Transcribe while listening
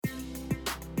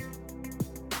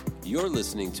You're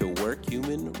listening to Work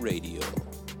Human Radio.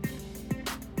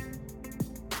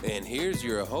 And here's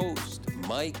your host,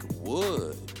 Mike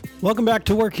Wood. Welcome back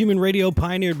to Work Human Radio,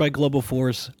 pioneered by Global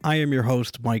Force. I am your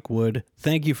host, Mike Wood.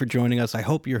 Thank you for joining us. I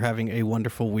hope you're having a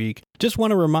wonderful week. Just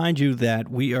want to remind you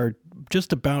that we are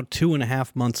just about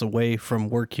 2.5 months away from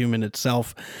Work Human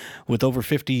itself, with over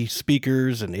 50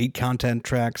 speakers and 8 content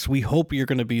tracks. We hope you're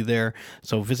going to be there.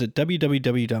 So visit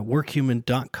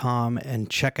www.workhuman.com and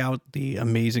check out the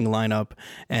amazing lineup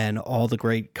and all the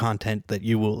great content that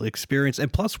you will experience.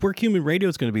 And plus, Work Human Radio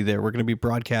is going to be there. We're going to be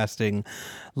broadcasting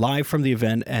live from the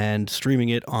event and streaming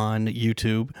it on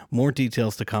YouTube. More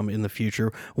details to come in the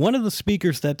future. One of the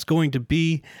speakers that's going to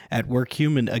be at Work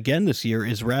Human again this year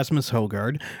is Rasmus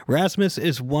Højgaard. Rasmus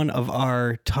is one of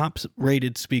our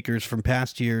top-rated speakers from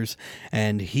past years,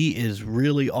 and he is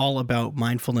really all about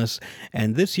mindfulness.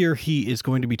 And this year, he is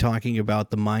going to be talking about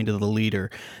the mind of the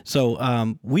leader. So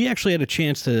we actually had a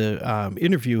chance to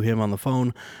interview him on the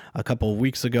phone a couple of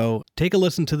weeks ago. Take a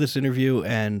listen to this interview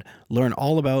and learn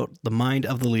all about the mind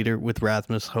of the leader with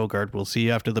Rasmus Højgaard. We'll see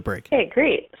you after the break. Okay,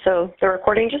 great. So the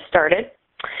recording just started.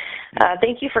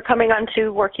 Thank you for coming on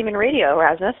to Work Human Radio,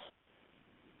 Rasmus.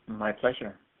 My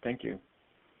pleasure. Thank you.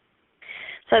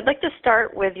 So I'd like to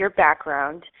start with your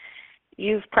background.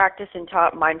 You've practiced and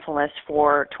taught mindfulness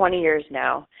for 20 years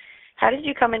now. How did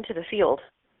you come into the field?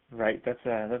 Right, that's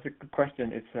a good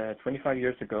question. It's 25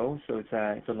 years ago, so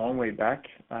it's a long way back.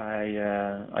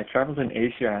 I traveled in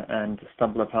Asia and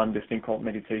stumbled upon this thing called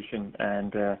meditation,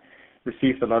 and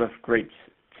received a lot of great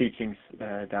teachings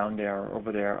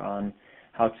over there on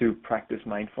how to practice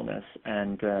mindfulness.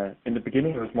 And in the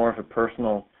beginning, it was more of a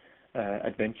personal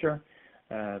adventure.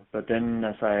 But then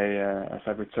as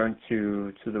I returned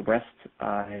to the West,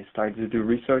 I started to do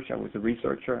research. I was a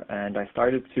researcher, and I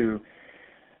started to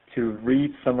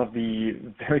read some of the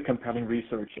very compelling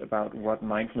research about what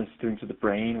mindfulness is doing to the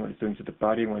brain, what it's doing to the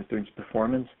body, what it's doing to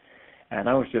performance. And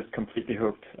I was just completely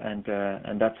hooked, and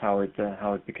that's how it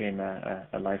became a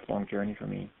lifelong journey for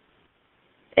me.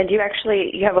 And you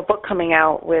have a book coming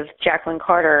out with Jacqueline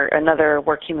Carter, another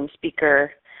Work Human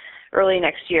speaker, early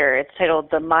next year. It's titled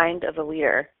The Mind of the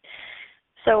Leader.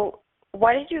 So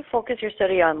why did you focus your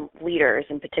study on leaders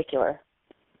in particular?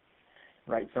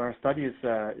 Right. So our study is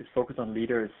focused on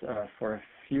leaders for a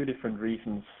few different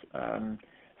reasons.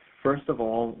 First of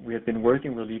all, we have been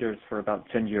working with leaders for about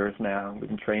 10 years now. We've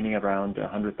been training around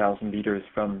 100,000 leaders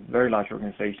from very large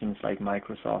organizations like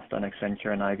Microsoft and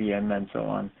Accenture and IBM and so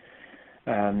on.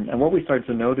 And what we started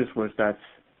to notice was that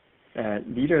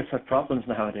leaders have problems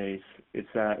nowadays.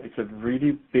 It's a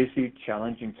really busy,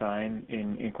 challenging time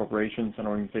in corporations and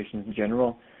organizations in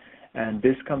general, and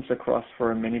this comes across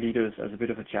for many leaders as a bit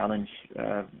of a challenge.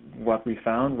 What we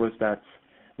found was that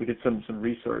we did some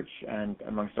research, and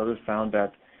amongst others found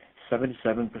that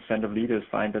 77% of leaders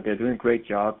find that they're doing a great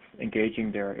job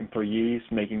engaging their employees,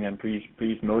 making them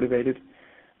motivated.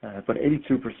 But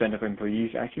 82% of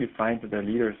employees actually find that their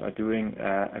leaders are doing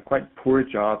a quite poor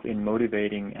job in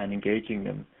motivating and engaging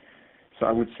them. So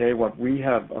I would say what we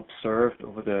have observed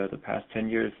over the past 10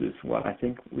 years is what I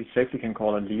think we safely can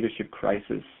call a leadership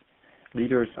crisis.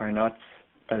 Leaders are not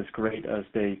as great as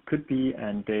they could be,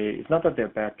 and it's not that they're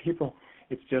bad people,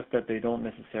 it's just that they don't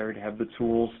necessarily have the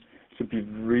tools to be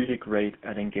really great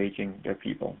at engaging their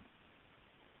people.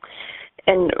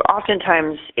 And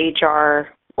oftentimes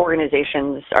HR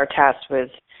organizations are tasked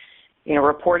with,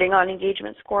 reporting on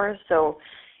engagement scores. So,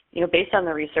 based on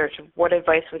the research, what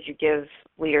advice would you give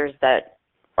leaders that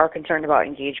are concerned about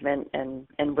engagement and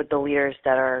with the leaders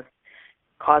that are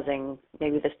causing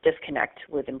maybe this disconnect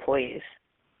with employees?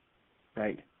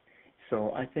 Right.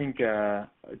 So I think to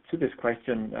this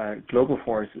question, Global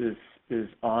Force is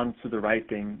on to the right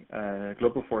thing.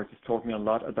 Global Force is talking a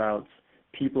lot about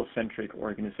people-centric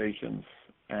organizations,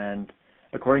 and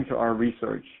according to our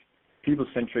research,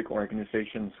 people-centric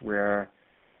organizations where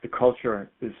the culture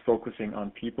is focusing on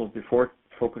people before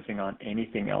focusing on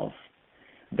anything else.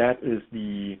 That is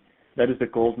the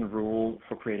golden rule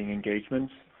for creating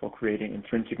engagement, for creating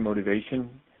intrinsic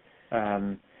motivation.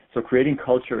 So creating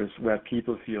cultures where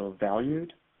people feel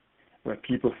valued, where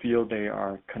people feel they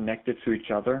are connected to each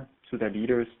other, to their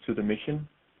leaders, to the mission,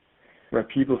 where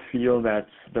people feel that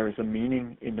there is a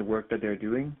meaning in the work that they're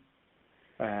doing.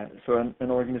 So an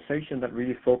organization that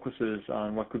really focuses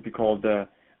on what could be called the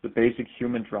basic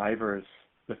human drivers,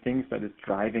 the things that is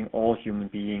driving all human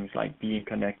beings, like being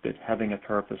connected, having a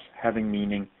purpose, having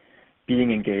meaning,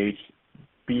 being engaged,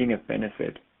 being a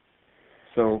benefit.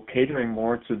 So catering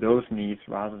more to those needs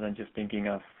rather than just thinking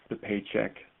of the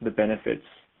paycheck, the benefits.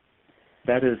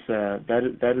 That is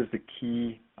the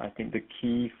key. I think the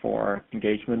key for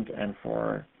engagement and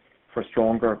for for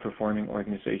stronger performing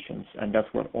organizations. And that's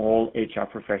what all HR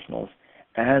professionals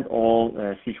and all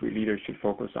C-suite leaders should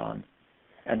focus on.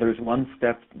 And there's one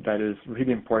step that is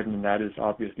really important, and that is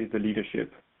obviously the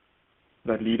leadership.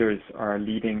 That leaders are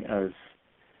leading as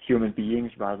human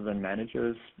beings rather than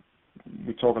managers.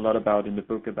 We talk a lot about in the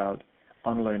book about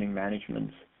unlearning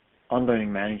management and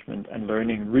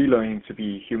relearning to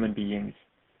be human beings.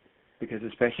 Because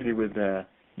especially with the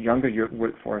younger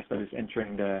workforce that is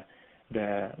entering the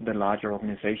larger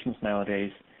organizations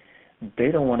nowadays,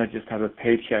 they don't want to just have a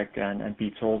paycheck and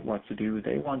be told what to do.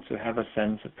 They want to have a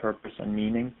sense of purpose and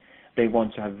meaning. They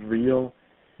want to have real,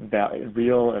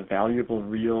 valuable,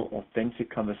 real,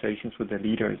 authentic conversations with their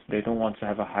leaders. They don't want to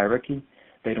have a hierarchy.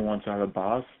 They don't want to have a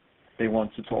boss. They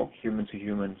want to talk human to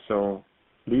human. So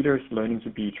leaders learning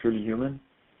to be truly human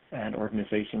and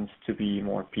organizations to be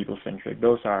more people-centric.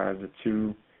 Those are the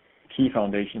two key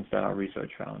foundations that our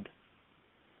research found.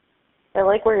 I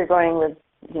like where you're going with,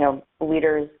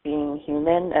 leaders being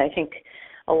human. I think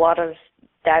a lot of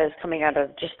that is coming out of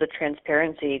just the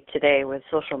transparency today with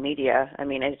social media. I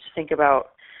mean, I just think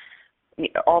about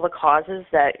all the causes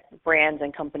that brands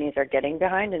and companies are getting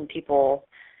behind, and people,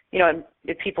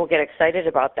 if people get excited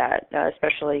about that,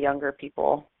 especially younger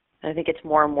people. I think it's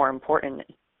more and more important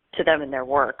to them in their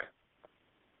work.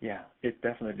 Yeah, it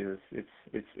definitely is.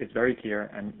 It's very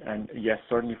clear, and yes,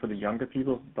 certainly for the younger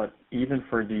people, but even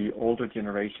for the older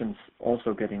generations,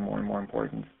 also getting more and more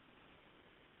important.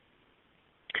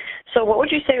 So, what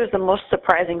would you say was the most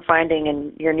surprising finding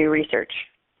in your new research?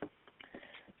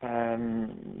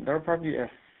 There are probably a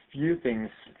few things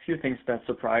that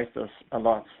surprised us a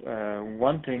lot.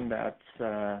 One thing that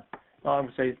I would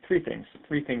say three things.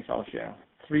 Three things I'll share.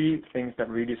 Three things that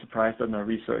really surprised us in our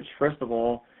research. First of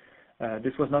all,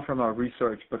 this was not from our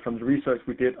research, but from the research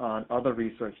we did on other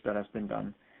research that has been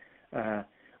done,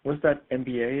 was that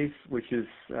MBAs, which is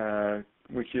the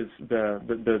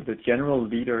general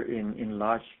leader in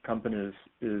large companies,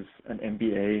 is an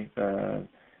MBA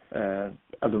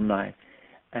alumni.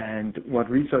 And what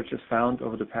researchers found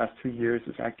over the past 2 years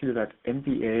is actually that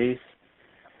MBAs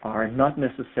are not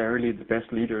necessarily the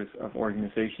best leaders of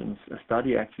organizations. A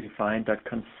study actually finds that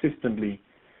consistently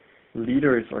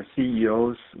leaders or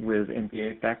CEOs with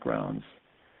MBA backgrounds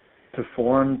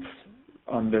performed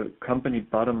on the company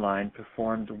bottom line,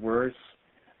 performed worse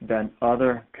than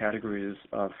other categories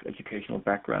of educational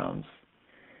backgrounds.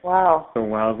 Wow. So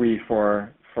while we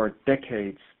for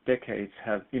decades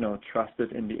have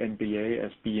trusted in the MBA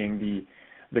as being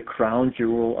the crown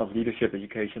jewel of leadership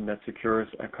education that secures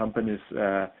a company's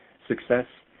success,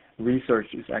 research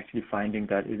is actually finding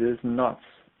that it is not.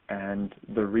 And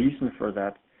the reason for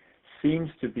that seems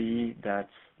to be that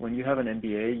when you have an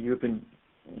MBA, you've been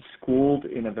schooled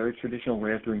in a very traditional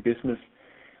way of doing business,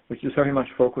 which is very much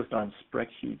focused on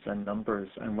spreadsheets and numbers.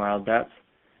 And while that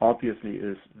obviously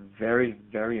is very,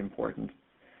 very important,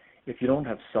 if you don't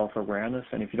have self-awareness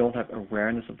and if you don't have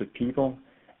awareness of the people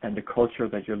and the culture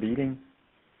that you're leading,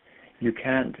 you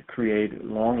can't create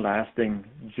long-lasting,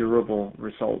 durable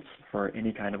results for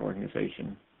any kind of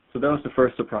organization. So that was the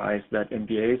first surprise, that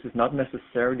MBAs is not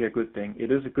necessarily a good thing.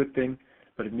 It is a good thing,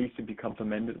 but it needs to be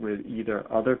complemented with either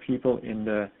other people in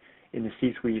the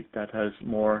C-suite that has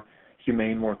more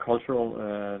humane, more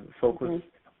cultural focus,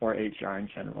 or HR in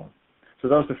general. So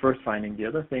that was the first finding. The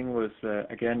other thing was,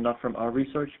 again, not from our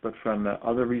research, but from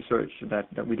other research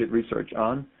that we did research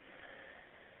on,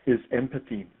 is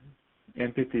empathy.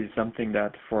 Empathy is something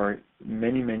that for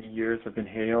many, many years have been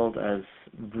hailed as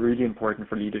really important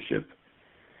for leadership.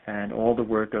 And all the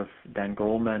work of Dan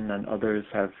Goleman and others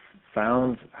have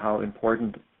found how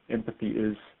important empathy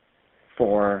is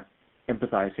for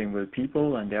empathizing with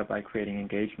people and thereby creating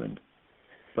engagement.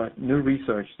 But new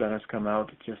research that has come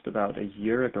out just about a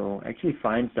year ago actually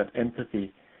finds that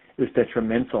empathy is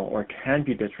detrimental, or can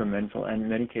be detrimental, and in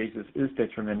many cases is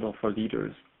detrimental for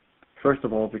leaders. First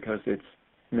of all, because it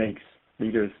makes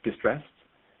leaders distressed.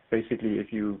 Basically,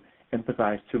 if you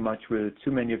empathize too much with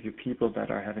too many of your people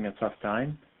that are having a tough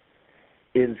time,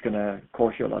 it is going to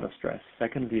cause you a lot of stress.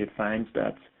 Secondly, it finds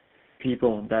that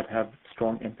people that have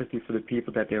strong empathy for the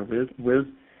people that they're with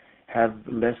have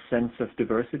less sense of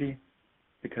diversity,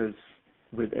 because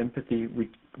with empathy, we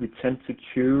tend to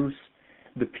choose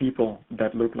the people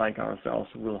that look like ourselves.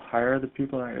 We'll hire the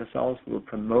people like ourselves. We'll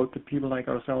promote the people like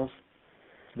ourselves.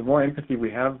 The more empathy we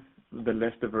have, the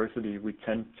less diversity we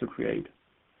tend to create.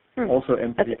 Also,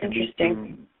 empathy can lead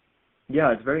to...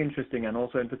 Yeah, it's very interesting. And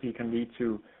also, empathy can lead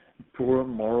to poor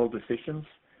moral decisions,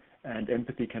 and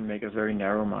empathy can make us very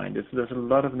narrow-minded. So there's a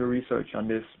lot of new research on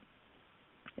this.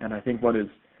 And I think what is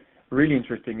really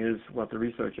interesting is what the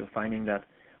researchers are finding, that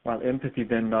while empathy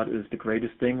then not is the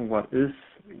greatest thing, what is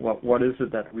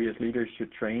it that we as leaders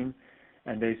should train?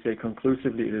 And they say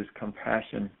conclusively it is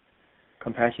compassion.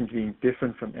 Compassion being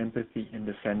different from empathy in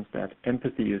the sense that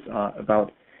empathy is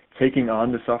about taking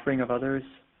on the suffering of others,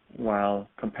 while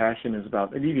compassion is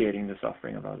about alleviating the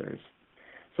suffering of others.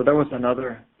 So that was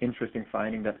another interesting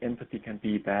finding, that empathy can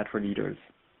be bad for leaders.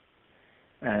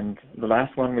 And the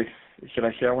last one, should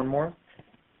I share one more?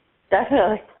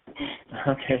 Definitely.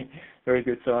 Okay, very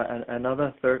good. So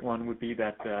another third one would be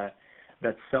that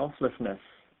selflessness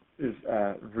is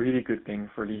a really good thing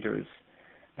for leaders.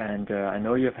 And I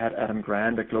know you've had Adam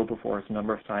Grant at Global Force a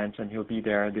number of times, and he'll be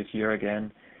there this year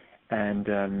again. And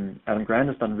Adam Grant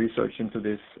has done research into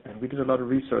this, and we did a lot of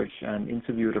research and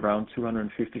interviewed around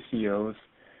 250 CEOs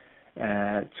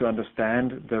to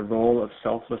understand the role of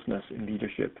selflessness in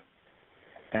leadership.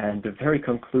 And the very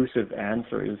conclusive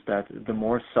answer is that the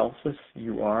more selfless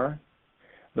you are,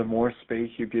 the more space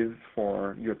you give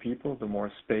for your people, the more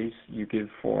space you give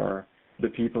for the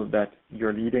people that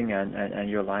you're leading and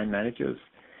your line managers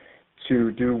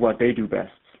to do what they do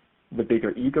best. The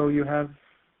bigger ego you have,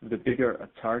 the bigger a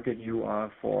target you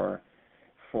are for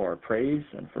praise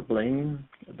and for blame,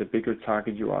 the bigger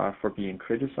target you are for being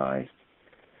criticized.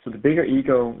 So the bigger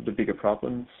ego, the bigger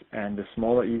problems, and the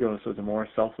smaller ego, so the more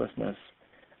selflessness,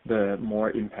 the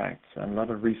more impact. And a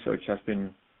lot of research has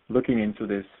been looking into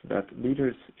this, that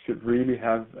leaders should really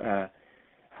have a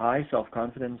high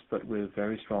self-confidence, but with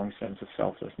very strong sense of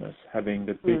selflessness, having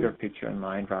the bigger picture in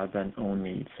mind rather than own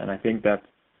needs. And I think that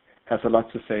has a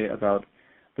lot to say about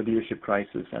the leadership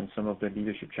crisis and some of the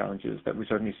leadership challenges that we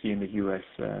certainly see in the U.S.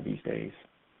 These days.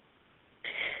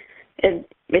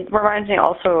 It reminds me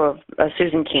also of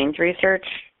Susan Cain's research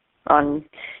on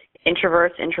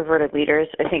introverted leaders.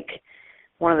 I think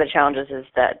one of the challenges is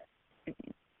that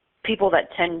people that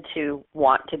tend to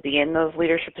want to be in those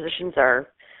leadership positions are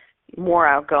more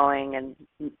outgoing and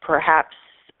perhaps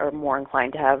are more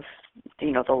inclined to have,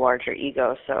 the larger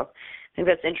ego. So I think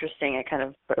that's interesting. It kind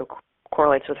of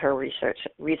correlates with her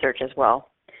research as well,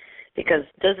 because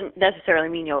it doesn't necessarily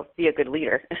mean you'll be a good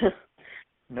leader.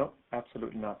 No,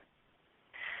 absolutely not.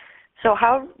 So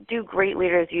how do great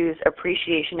leaders use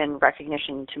appreciation and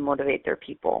recognition to motivate their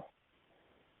people?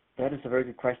 That is a very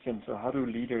good question. So how do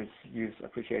leaders use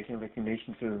appreciation and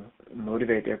recognition to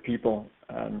motivate their people?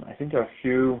 I think there are a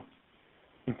few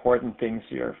important things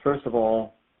here. First of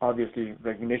all, obviously,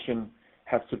 recognition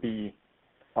has to be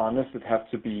honest. It has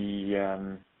to be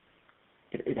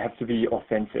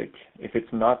authentic. If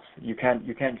it's not, you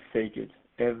can't fake it.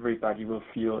 Everybody will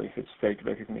feel if it's fake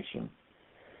recognition.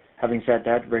 Having said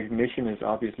that, recognition is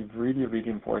obviously really, really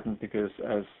important, because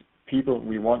as people,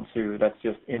 that's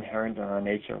just inherent in our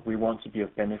nature. We want to be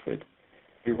of benefit.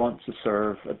 We want to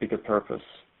serve a bigger purpose.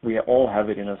 We all have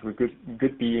it in us. We're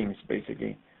good beings,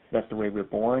 basically. That's the way we're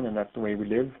born, and that's the way we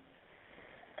live.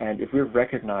 And if we're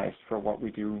recognized for what we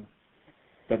do,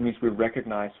 that means we're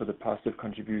recognized for the positive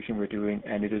contribution we're doing,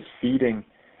 and it is feeding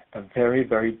a very,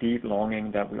 very deep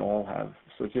longing that we all have.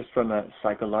 So just from a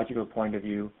psychological point of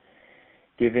view,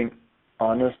 giving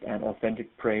honest and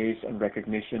authentic praise and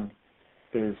recognition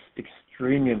is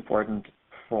extremely important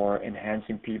for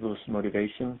enhancing people's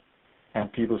motivation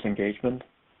and people's engagement,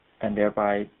 and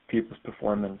thereby people's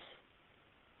performance.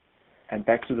 And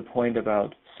back to the point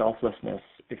about selflessness,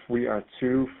 if we are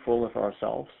too full of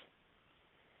ourselves,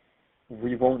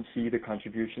 we won't see the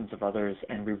contributions of others,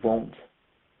 and we won't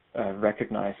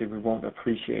recognize it, we won't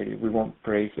appreciate it, we won't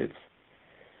praise it.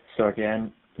 So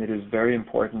again, it is very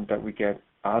important that we get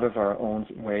out of our own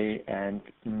way and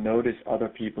notice other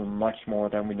people much more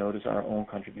than we notice our own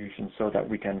contributions, so that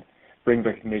we can bring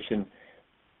recognition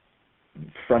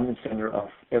front and center of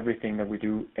everything that we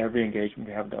do, every engagement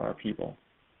we have with our people.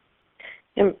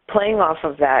 And playing off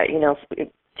of that,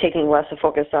 taking less a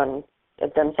focus on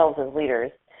themselves as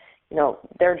leaders,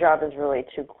 their job is really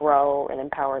to grow and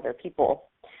empower their people.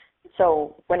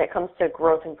 So when it comes to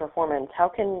growth and performance, how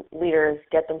can leaders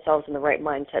get themselves in the right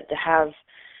mindset to have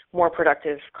more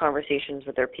productive conversations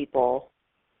with their people?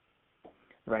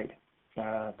 Right.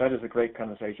 That is a great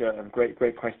conversation, a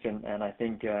great question, and I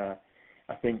think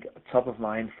top of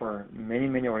mind for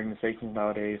many organizations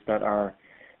nowadays that are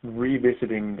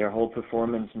revisiting their whole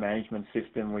performance management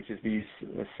system, which is these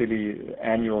silly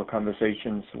annual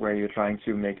conversations where you're trying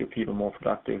to make your people more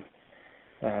productive.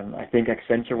 I think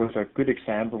Accenture was a good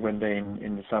example when they,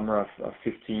 in the summer of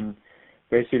 15,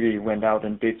 basically went out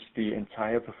and ditched the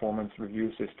entire performance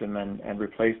review system and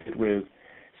replaced it with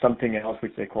something else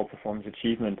which they call performance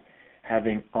achievement,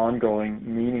 having ongoing,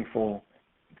 meaningful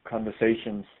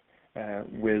conversations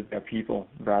with their people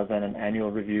rather than an annual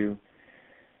review.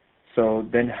 So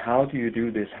then how do you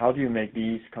do this? How do you make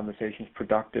these conversations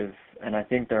productive? And I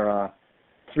think there are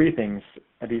three things,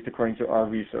 at least according to our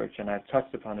research, and I've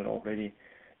touched upon it already,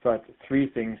 but three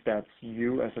things that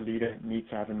you as a leader need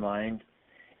to have in mind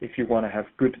if you want to have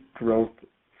good growth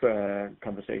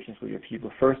conversations with your people.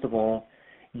 First of all,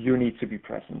 you need to be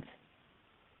present.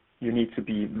 You need to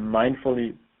be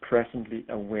mindfully, presently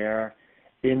aware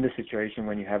in the situation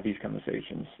when you have these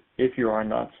conversations. If you are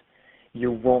not,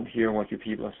 you won't hear what your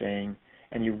people are saying,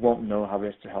 and you won't know how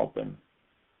best to help them.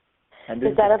 And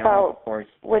is that about,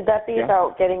 would that be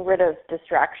about getting rid of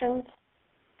distractions?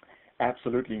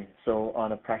 Absolutely. So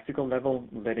on a practical level,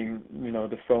 letting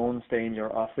the phone stay in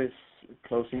your office,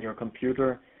 closing your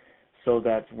computer, so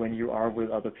that when you are with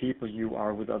other people, you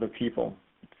are with other people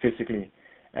physically.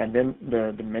 And then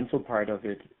the mental part of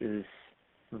it is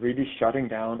really shutting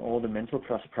down all the mental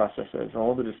processes,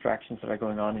 all the distractions that are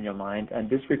going on in your mind. And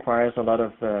this requires a lot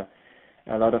of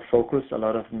focus, a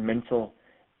lot of mental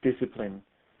discipline.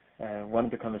 One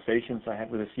of the conversations I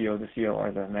had with the CEO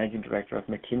or the managing director of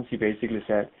McKinsey basically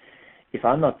said, if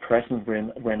I'm not present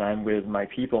when I'm with my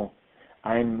people,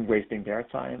 I'm wasting their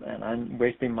time and I'm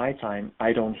wasting my time.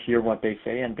 I don't hear what they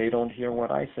say and they don't hear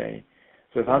what I say.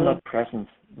 So if I'm not present,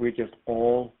 we're just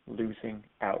all losing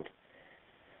out.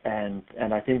 And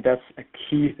I think that's a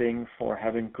key thing for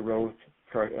having growth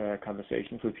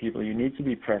conversations with people. You need to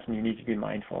be present. You need to be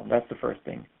mindful. That's the first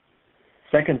thing.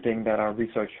 Second thing that our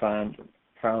research found,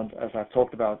 as I've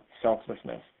talked about,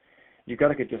 selflessness. You've got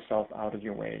to get yourself out of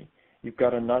your way. You've got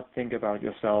to not think about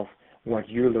yourself, what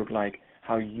you look like,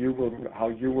 how you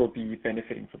will be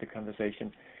benefiting from the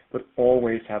conversation, but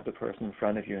always have the person in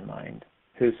front of you in mind,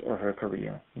 his or her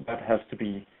career. That has to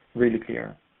be really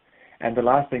clear. And the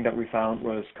last thing that we found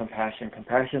was compassion.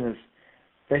 Compassion is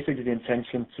basically the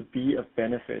intention to be of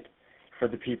benefit for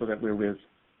the people that we're with.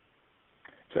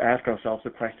 To ask ourselves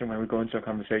the question when we go into a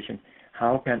conversation,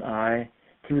 how can I,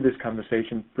 through this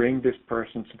conversation, bring this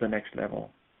person to the next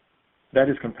level? That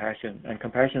is compassion. And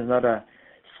compassion is not a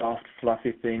soft,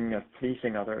 fluffy thing of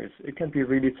pleasing others. It can be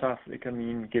really tough. It can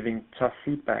mean giving tough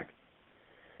feedback.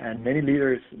 And many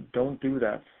leaders don't do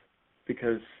that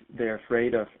because they're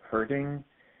afraid of hurting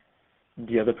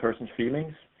the other person's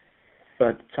feelings.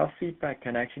 But tough feedback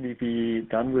can actually be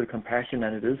done with compassion,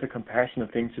 and it is a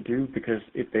compassionate thing to do because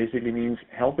it basically means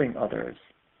helping others.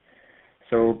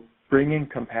 So bringing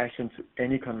compassion to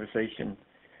any conversation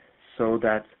so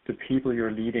that the people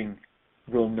you're leading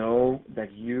will know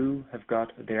that you have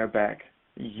got their back.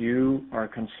 You are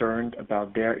concerned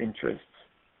about their interests.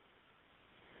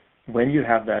 When you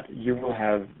have that, you will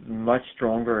have much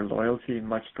stronger loyalty,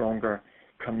 much stronger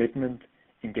commitment,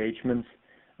 engagement.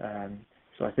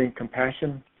 So I think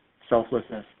compassion,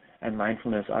 selflessness, and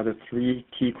mindfulness are the three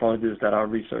key qualities that our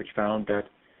research found that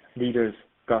leaders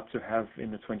got to have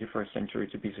in the 21st century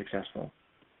to be successful.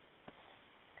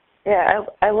 Yeah,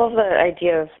 I love the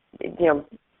idea of,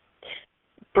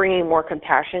 bringing more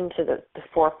compassion to the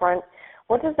forefront.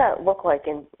 What does that look like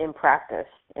in practice?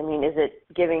 I mean, is it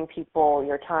giving people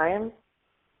your time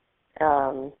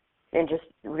and just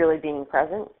really being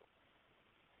present?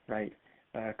 Right.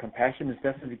 Compassion is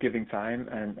definitely giving time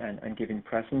and giving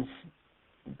presence,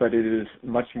 but it is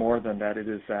much more than that. It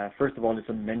is, first of all, it's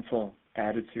a mental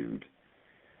attitude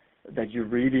that you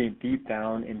really, deep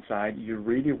down inside, you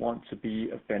really want to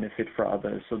be of benefit for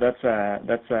others. So that's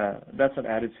an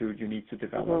attitude you need to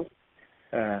develop.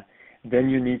 Then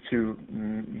you need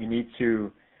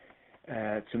to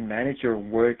manage your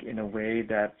work in a way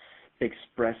that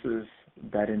expresses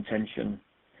that intention.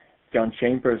 John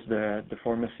Chambers, the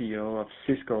former CEO of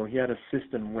Cisco, he had a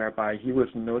system whereby he was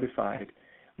notified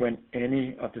when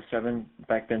any of the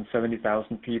back then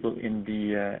 70,000 people in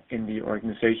the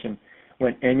organization,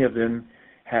 when any of them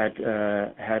had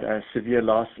a severe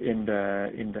loss in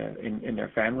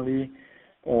their family,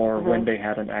 or when they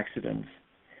had an accident.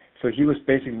 So he was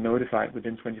basically notified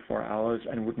within 24 hours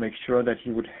and would make sure that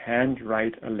he would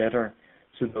handwrite a letter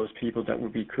to those people that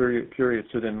would be curious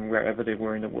to them wherever they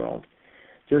were in the world.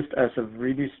 Just as a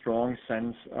really strong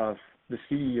sense of the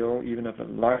CEO, even of a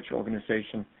large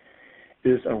organization,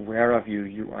 is aware of you.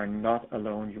 You are not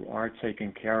alone. You are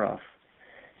taken care of.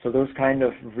 So those kind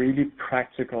of really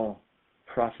practical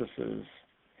processes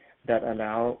that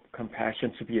allow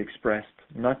compassion to be expressed,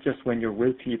 not just when you're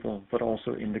with people, but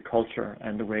also in the culture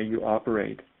and the way you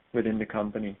operate within the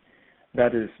company.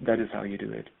 That is how you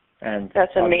do it. And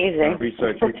that's amazing.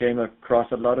 Research, we came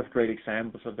across a lot of great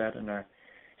examples of that and are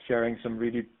sharing some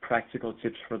really practical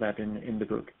tips for that in the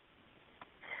book.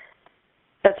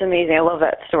 That's amazing. I love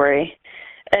that story.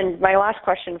 And my last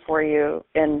question for you,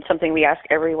 and something we ask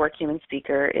every WorkHuman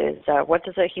speaker, is what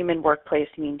does a human workplace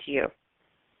mean to you?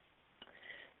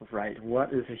 Right.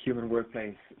 What is a human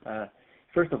workplace?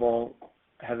 First of all,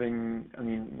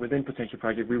 within Potential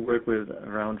Project, we work with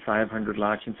around 500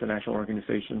 large international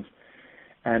organizations.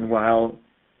 And while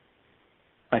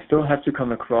I still have to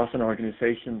come across an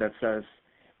organization that says,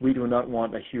 we do not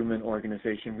want a human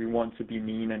organization, we want to be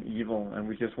mean and evil, and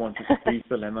we just want to squeeze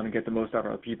the lemon and get the most out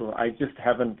of our people, I just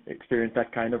haven't experienced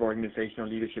that kind of organizational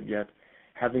leadership yet.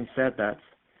 Having said that,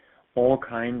 all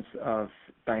kinds of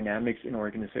dynamics in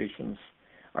organizations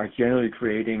are generally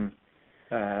creating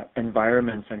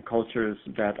environments and cultures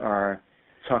that are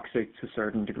toxic to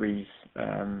certain degrees.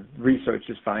 Research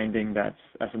is finding that,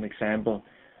 as an example,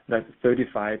 that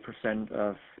 35%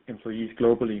 of employees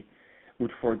globally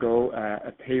would forego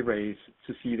a pay raise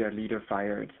to see their leader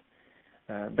fired.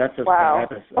 That's as wow.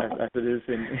 bad as it is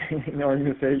in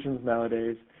organizations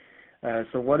nowadays.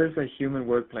 So what is a human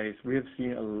workplace? We have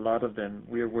seen a lot of them.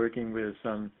 We are working with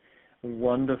some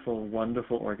wonderful,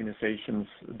 wonderful organizations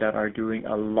that are doing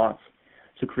a lot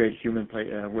to create human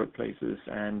workplaces.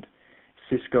 And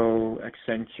Cisco,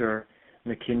 Accenture,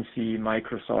 McKinsey,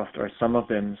 Microsoft are some of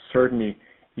them, certainly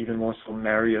even more so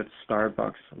Marriott,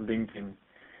 Starbucks, LinkedIn.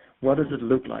 What does it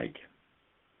look like?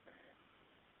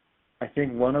 I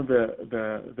think one of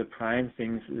the prime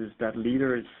things is that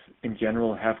leaders in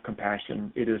general have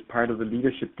compassion. It is part of the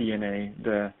leadership DNA.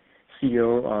 The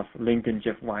CEO of LinkedIn,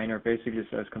 Jeff Weiner, basically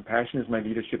says, compassion is my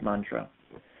leadership mantra.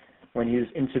 When he's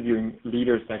interviewing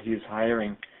leaders that he's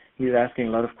hiring, he's asking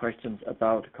a lot of questions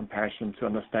about compassion to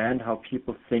understand how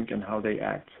people think and how they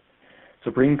act. So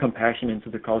bringing compassion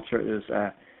into the culture is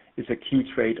a key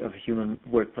trait of a human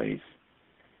workplace,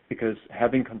 because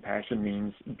having compassion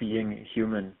means being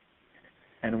human.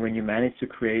 And when you manage to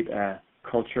create a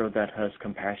culture that has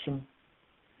compassion,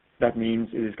 that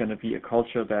means it is going to be a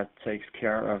culture that takes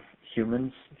care of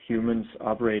humans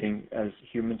operating as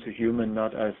human to human,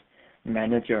 not as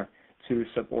manager to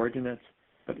subordinate,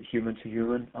 but human to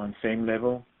human on same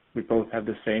level. We both have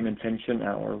the same intention,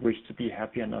 our wish to be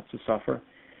happy and not to suffer.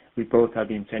 We both have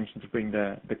the intention to bring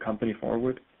the company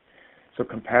forward. So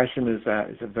compassion is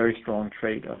a very strong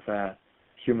trait of a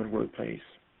human workplace.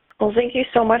 Well, thank you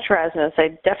so much, Rasmus. I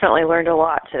definitely learned a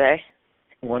lot today.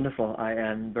 Wonderful. I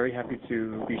am very happy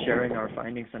to be sharing our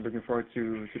findings and looking forward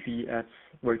to be at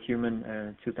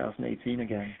WorkHuman 2018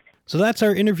 again. So that's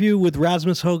our interview with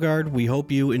Rasmus Højgaard. We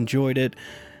hope you enjoyed it.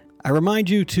 I remind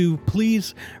you to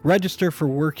please register for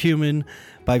WorkHuman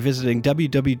by visiting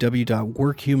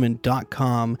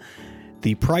www.workhuman.com.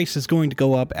 The price is going to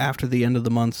go up after the end of the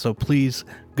month, so please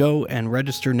go and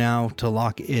register now to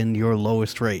lock in your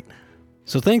lowest rate.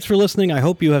 So thanks for listening. I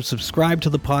hope you have subscribed to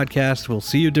the podcast. We'll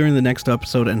see you during the next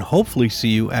episode and hopefully see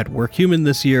you at WorkHuman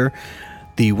this year.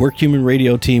 The WorkHuman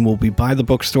radio team will be by the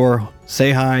bookstore.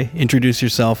 Say hi, introduce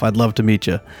yourself. I'd love to meet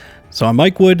you. So I'm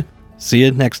Mike Wood. See you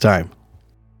next time.